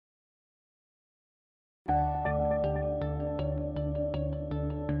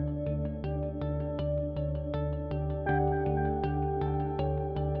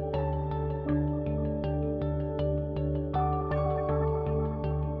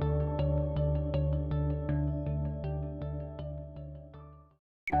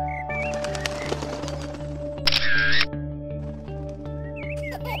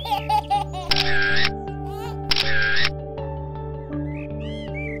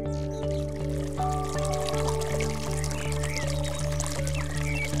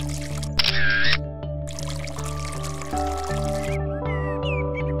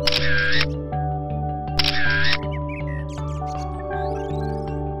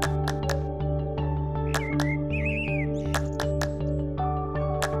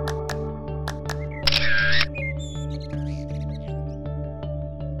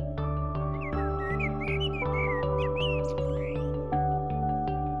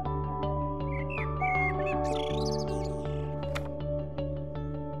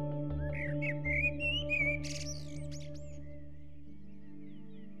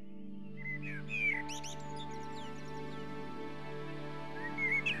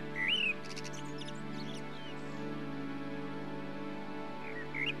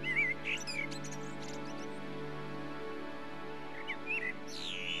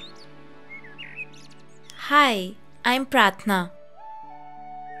Hi, I am प्रार्थना।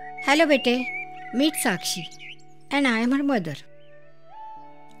 Hello बेटे, meet Sakshi and I am her mother.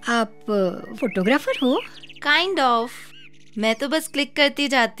 आप photographer हो? Kind of. मैं तो बस क्लिक करती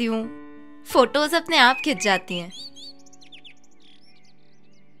जाती हूँ, फोटोज अपने आप खिंच जाती हैं।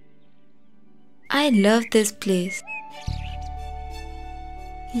 I love this place.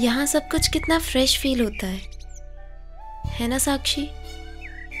 यहाँ सब कुछ कितना फ्रेश फील होता है ना साक्षी?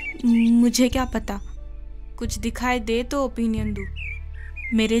 मुझे क्या पता, कुछ दिखाई दे तो ओपिनियन दूँ।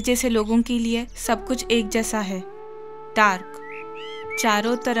 मेरे जैसे लोगों के लिए सब कुछ एक जैसा है, डार्क,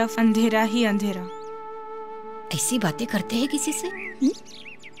 चारों तरफ अंधेरा ही अंधेरा। ऐसी बातें करते हैं किसी से?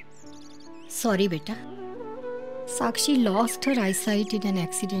 सॉरी बेटा, साक्षी lost her eyesight in an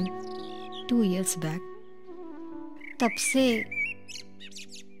accident 2 years back. तब से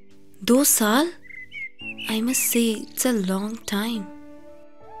 2 साल? I must say it's a long time.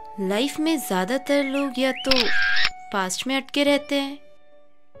 Life में ज्यादातर लोग या तो पास्ट में अटके रहते हैं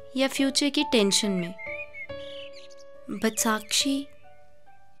या फ्यूचर की टेंशन में। But Sakshi,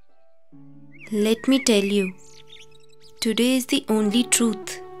 let me tell you, today is the only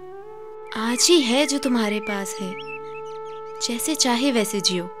truth. आज ही है जो तुम्हारे पास है, जैसे चाहे वैसे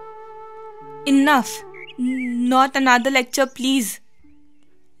जियो। Enough, not another lecture please.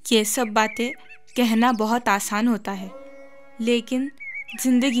 ये सब बातें कहना बहुत आसान होता है, लेकिन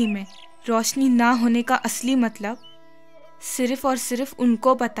जिंदगी में रोशनी ना होने का असली मतलब सिर्फ और सिर्फ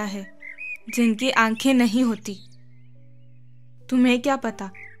उनको पता है जिनकी आंखें नहीं होती। तुम्हें क्या पता,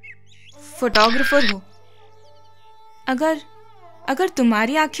 फोटोग्राफर हो। अगर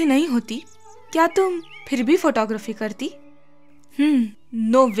तुम्हारी आंखें नहीं होती, क्या तुम फिर भी फोटोग्राफी करती?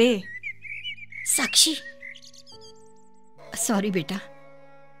 नो वे। साक्षी, सॉरी बेटा,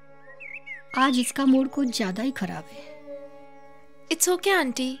 आज इसका मूड कुछ ज्यादा ही खराब है। It's okay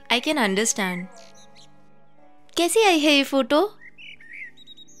aunty, I can understand. कैसी आई है ये फोटो?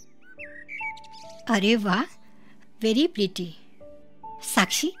 अरे वाह, वेरी प्रीटी।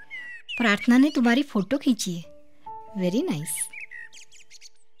 साक्षी, प्रार्थना ने तुम्हारी फोटो खींची है, very nice.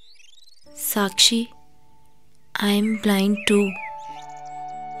 Sakshi, I am blind to,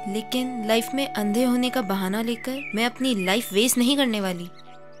 लेकिन लाइफ में अंधे होने का बहाना लेकर मैं अपनी लाइफ वेस्ट नहीं करने वाली।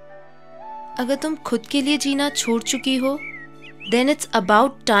 अगर तुम खुद के लिए जीना छोड़ चुकी हो, देन इट्स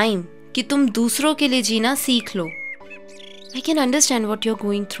अबाउट टाइम कि तुम दूसरों के लिए जीना सीख लो। I can understand what you are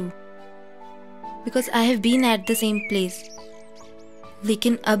going through, because I have been at the same place,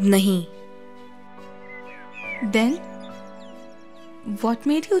 लेकिन अब नहीं। Then what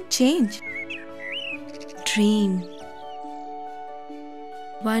made you change? Dream,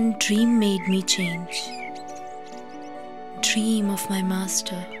 one dream made me change. Dream of my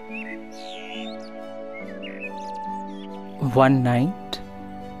master. One night,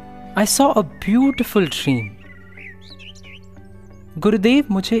 I saw a beautiful dream. गुरुदेव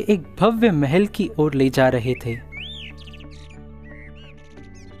मुझे एक भव्य महल की ओर ले जा रहे थे।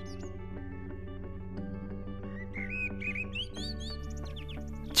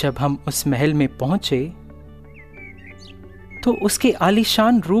 जब हम उस महल में पहुंचे तो उसके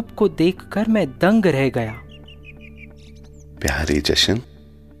आलीशान रूप को देखकर मैं दंग रह गया। प्यारे जशन,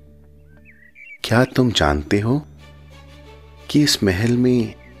 क्या तुम जानते हो कि इस महल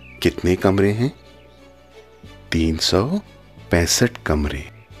में कितने कमरे हैं? 365 कमरे।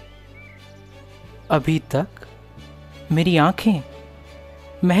 अभी तक मेरी आंखें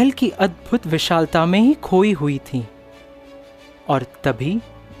महल की अद्भुत विशालता में ही खोई हुई थीं, और तभी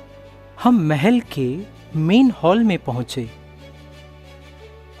हम महल के मेन हॉल में पहुंचे।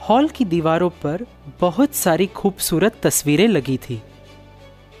 हॉल की दीवारों पर बहुत सारी खूबसूरत तस्वीरें लगी थी।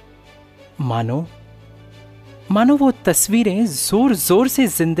 मानो वो तस्वीरें जोर जोर से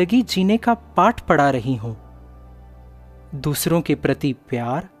जिंदगी जीने का पाठ पढ़ा रही हों। दूसरों के प्रति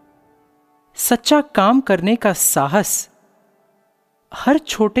प्यार, सच्चा काम करने का साहस, हर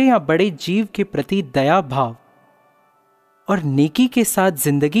छोटे या बड़े जीव के प्रति दया भाव और नेकी के साथ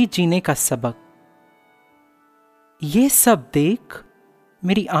जिंदगी जीने का सबक। ये सब देख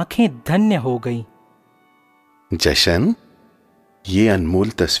मेरी आंखें धन्य हो गईं। जशन, ये अनमोल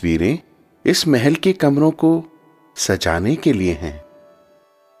तस्वीरें इस महल के कमरों को सजाने के लिए हैं।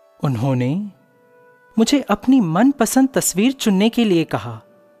 उन्होंने मुझे अपनी मनपसंद तस्वीर चुनने के लिए कहा,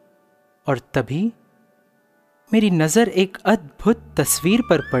 और तभी मेरी नजर एक अद्भुत तस्वीर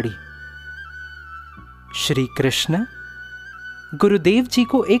पर पड़ी। श्री कृष्ण गुरुदेव जी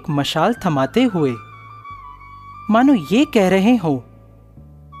को एक मशाल थमाते हुए मानो ये कह रहे हो,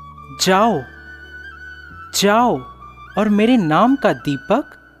 जाओ जाओ और मेरे नाम का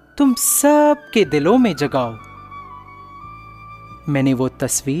दीपक तुम सब के दिलों में जगाओ। मैंने वो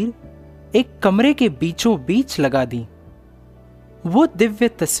तस्वीर एक कमरे के बीचों बीच लगा दी। वो दिव्य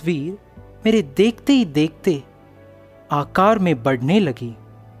तस्वीर मेरे देखते ही देखते आकार में बढ़ने लगी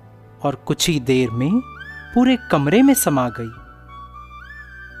और कुछ ही देर में पूरे कमरे में समा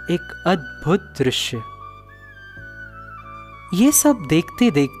गई। एक अद्भुत दृश्य। ये सब देखते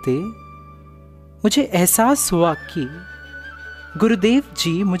देखते मुझे एहसास हुआ कि गुरुदेव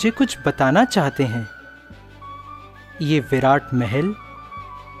जी मुझे कुछ बताना चाहते हैं। ये विराट महल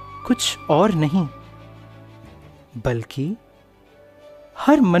कुछ और नहीं बल्कि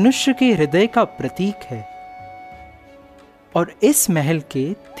हर मनुष्य के हृदय का प्रतीक है। और इस महल के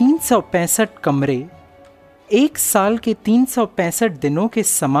 365 कमरे एक साल के 365 दिनों के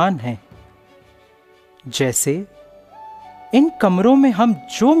समान हैं। जैसे इन कमरों में हम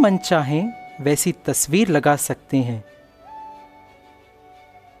जो मन चाहें वैसी तस्वीर लगा सकते हैं।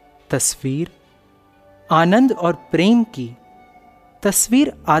 तस्वीर आनंद और प्रेम की,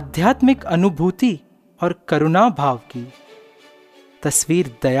 तस्वीर आध्यात्मिक अनुभूति और करुणा भाव की,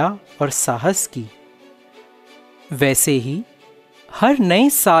 तस्वीर दया और साहस की। वैसे ही हर नए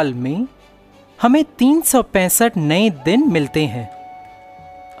साल में हमें 365 नए दिन मिलते हैं।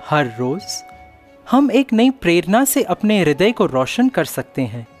 हर रोज हम एक नई प्रेरणा से अपने हृदय को रोशन कर सकते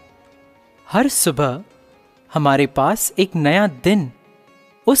हैं। हर सुबह हमारे पास एक नया दिन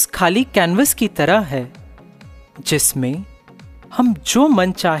उस खाली कैनवस की तरह है जिसमें हम जो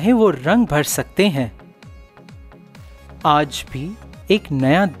मन चाहे वो रंग भर सकते हैं। आज भी एक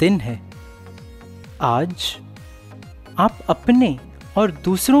नया दिन है। आज आप अपने और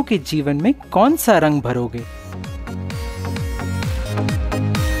दूसरों के जीवन में कौन सा रंग भरोगे?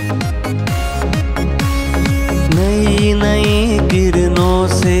 नई नई किरणों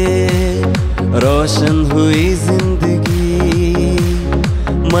से रोशन हुई जिंदगी,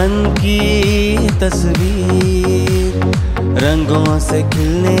 मन की तस्वीर रंगों से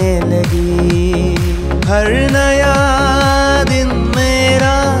खिलने लगी। हर नया दिन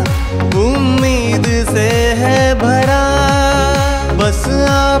मेरा उम्मीद से है भरा, बस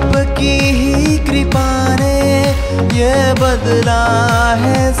आपकी ही कृपा ने ये बदला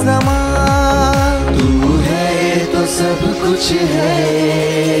है समा। तू है तो सब कुछ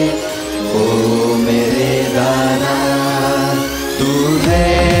है, ओ मेरे दादा। तू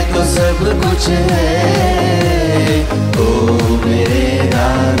है तो सब कुछ है, ओ मेरे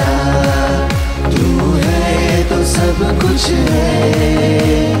दादा। तू है तो सब कुछ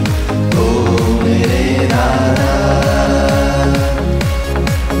है, ओ मेरे दादा।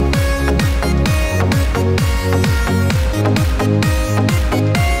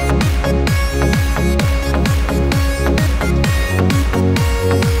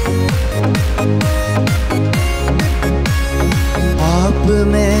 आप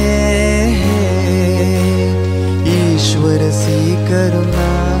में है ईश्वर सी करुणा,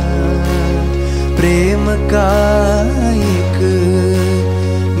 प्रेम का एक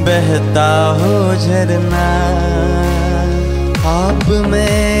बहता हो झरना। आप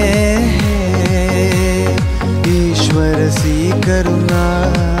में है ईश्वर सी करुणा,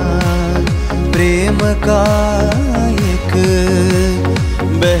 प्रेम का एक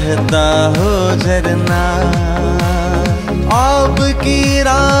बहता हो झरना। आपकी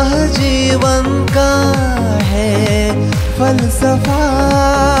राह जीवन का है फलसफा,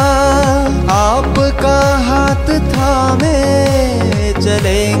 आपका हाथ थामे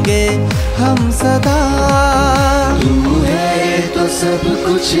चलेंगे हम सदा। तू है तो सब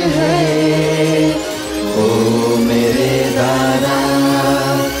कुछ है, ओ मेरे दादा।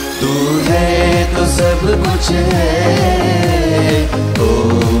 तू है तो सब कुछ है, ओ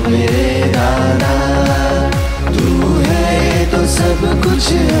मेरे दादा। तू है तो सब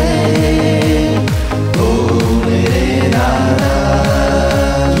कुछ है, ओ मेरे दादा।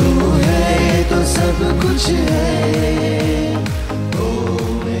 तू है तो सब कुछ है।